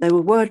in them. They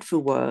were word for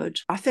word.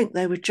 I think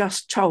they were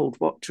just told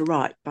what to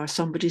write by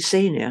somebody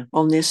senior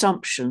on the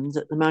assumption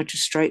that the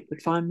magistrate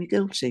would find me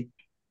guilty.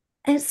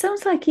 It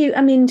sounds like you,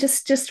 I mean,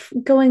 just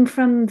going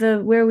from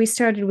the where we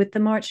started with the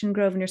march in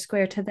Grosvenor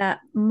Square to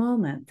that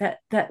moment, that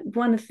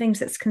one of the things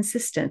that's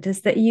consistent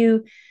is that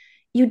you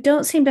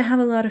don't seem to have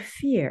a lot of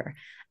fear,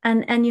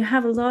 and you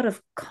have a lot of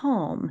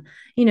calm,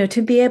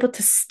 to be able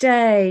to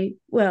stay.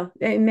 Well,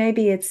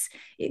 maybe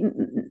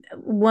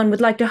one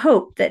would like to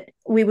hope that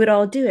we would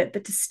all do it,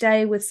 but to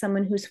stay with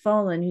someone who's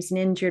fallen, who's an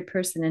injured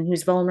person, and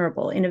who's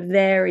vulnerable in a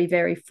very,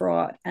 very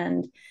fraught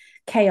and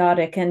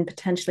chaotic and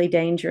potentially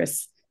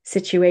dangerous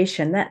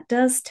situation, that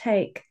does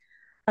take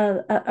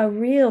a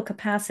real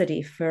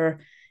capacity for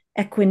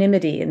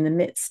equanimity in the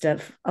midst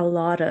of a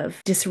lot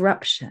of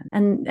disruption,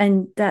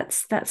 and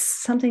that's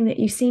something that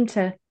you seem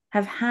to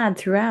have had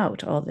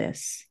throughout all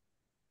this.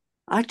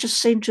 I just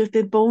seem to have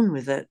been born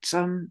with it.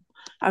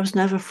 I was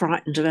never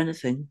frightened of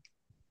anything.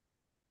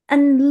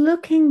 And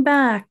looking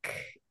back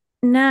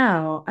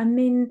now, I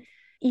mean,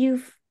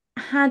 you've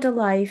had a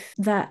life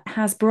that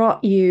has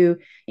brought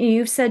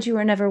you've said you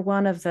were never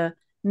one of the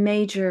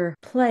major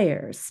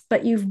players,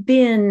 but you've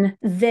been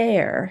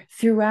there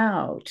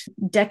throughout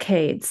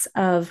decades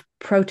of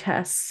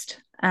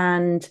protest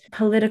and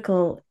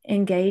political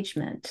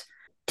engagement.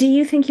 Do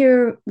you think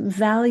your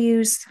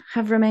values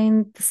have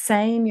remained the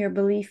same? Your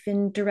belief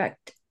in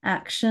direct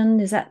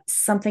action, is that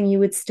something you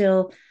would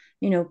still,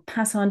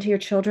 pass on to your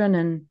children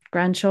and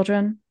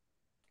grandchildren?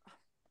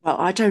 Well,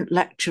 I don't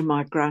lecture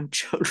my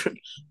grandchildren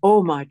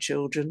or my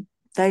children.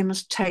 They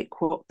must take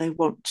what they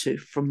want to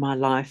from my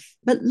life.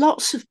 But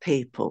lots of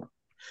people,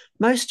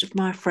 most of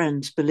my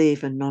friends,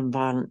 believe in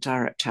nonviolent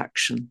direct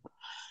action,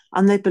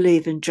 and they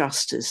believe in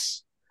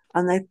justice,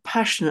 and they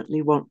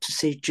passionately want to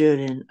see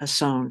Julian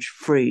Assange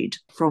freed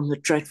from the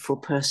dreadful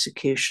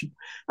persecution,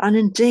 and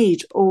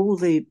indeed all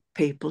the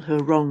people who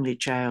are wrongly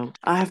jailed.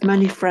 I have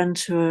many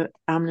friends who are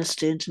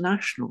Amnesty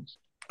International.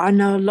 I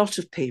know a lot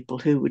of people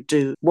who would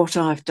do what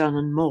I've done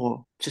and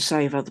more to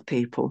save other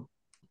people.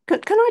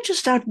 Can I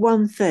just add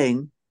one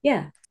thing?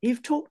 Yeah.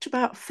 You've talked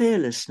about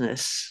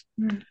fearlessness,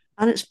 and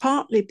it's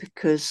partly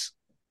because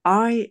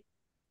I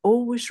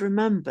always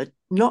remembered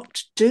not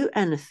to do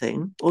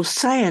anything or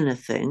say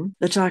anything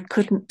that I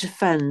couldn't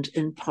defend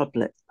in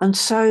public. And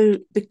so,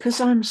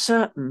 because I'm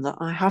certain that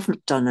I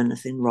haven't done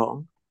anything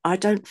wrong, I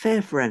don't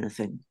fear for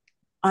anything.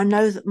 I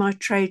know that my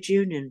trade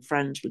union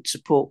friends would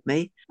support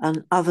me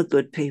and other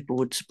good people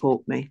would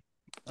support me.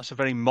 That's a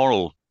very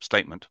moral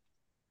statement.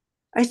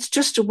 It's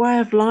just a way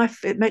of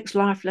life. It makes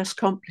life less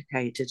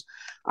complicated.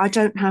 I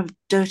don't have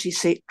dirty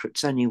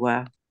secrets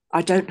anywhere.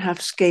 I don't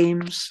have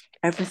schemes.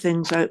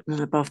 Everything's open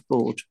and above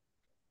board.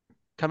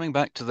 Coming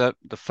back to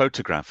the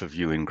photograph of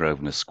you in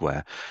Grosvenor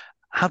Square,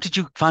 how did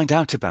you find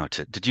out about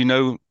it? Did you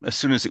know as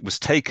soon as it was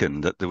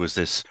taken that there was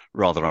this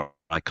rather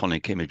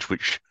iconic image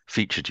which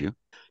featured you?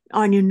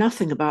 I knew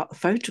nothing about the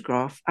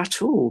photograph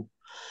at all.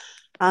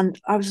 And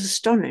I was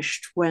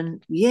astonished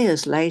when,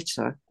 years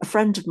later, a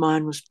friend of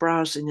mine was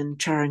browsing in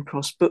Charing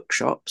Cross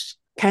bookshops,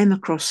 came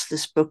across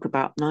this book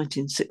about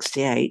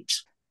 1968,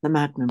 the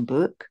Magnum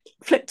book,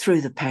 flipped through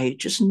the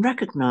pages and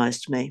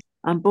recognised me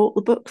and bought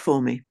the book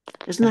for me.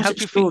 Isn't that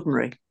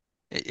extraordinary?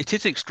 It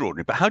is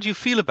extraordinary, but how do you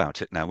feel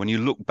about it now when you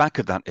look back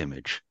at that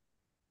image?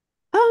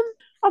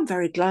 I'm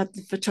very glad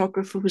the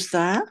photographer was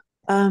there.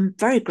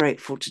 Very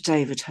grateful to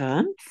David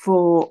Hearn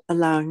for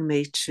allowing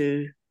me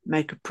to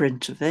make a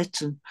print of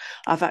it. And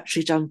I've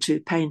actually done 2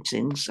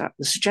 paintings at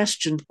the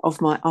suggestion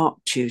of my art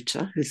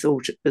tutor, who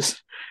thought it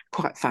was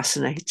quite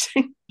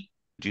fascinating.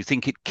 Do you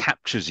think it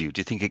captures you? Do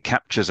you think it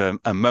captures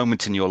a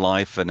moment in your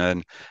life and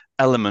an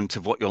element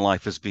of what your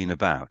life has been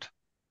about?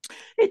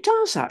 It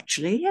does,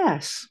 actually,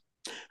 yes.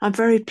 I'm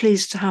very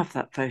pleased to have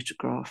that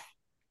photograph.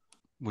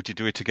 Would you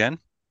do it again?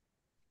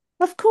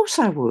 Of course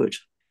I would.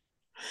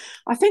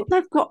 I think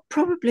they've got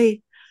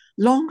probably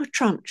longer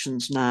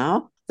truncheons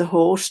now, the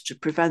horse, to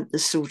prevent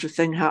this sort of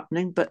thing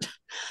happening. But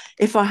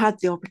if I had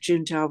the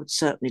opportunity, I would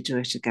certainly do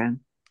it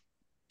again.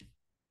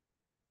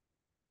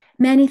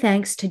 Many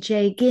thanks to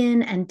Jay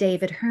Ginn and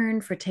David Hearn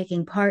for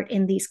taking part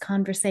in these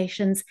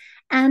conversations,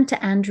 and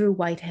to Andrew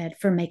Whitehead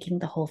for making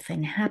the whole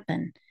thing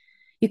happen.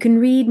 You can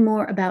read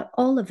more about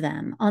all of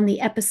them on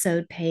the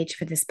episode page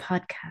for this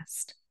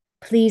podcast.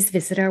 Please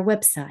visit our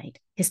website,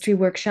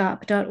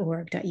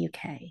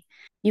 historyworkshop.org.uk.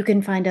 You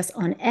can find us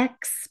on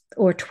X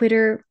or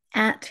Twitter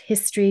at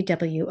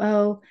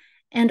HistoryWO,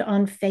 and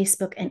on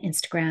Facebook and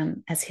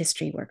Instagram as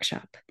History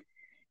Workshop.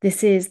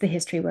 This is the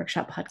History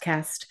Workshop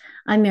podcast.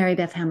 I'm Mary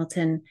Beth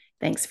Hamilton.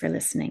 Thanks for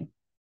listening.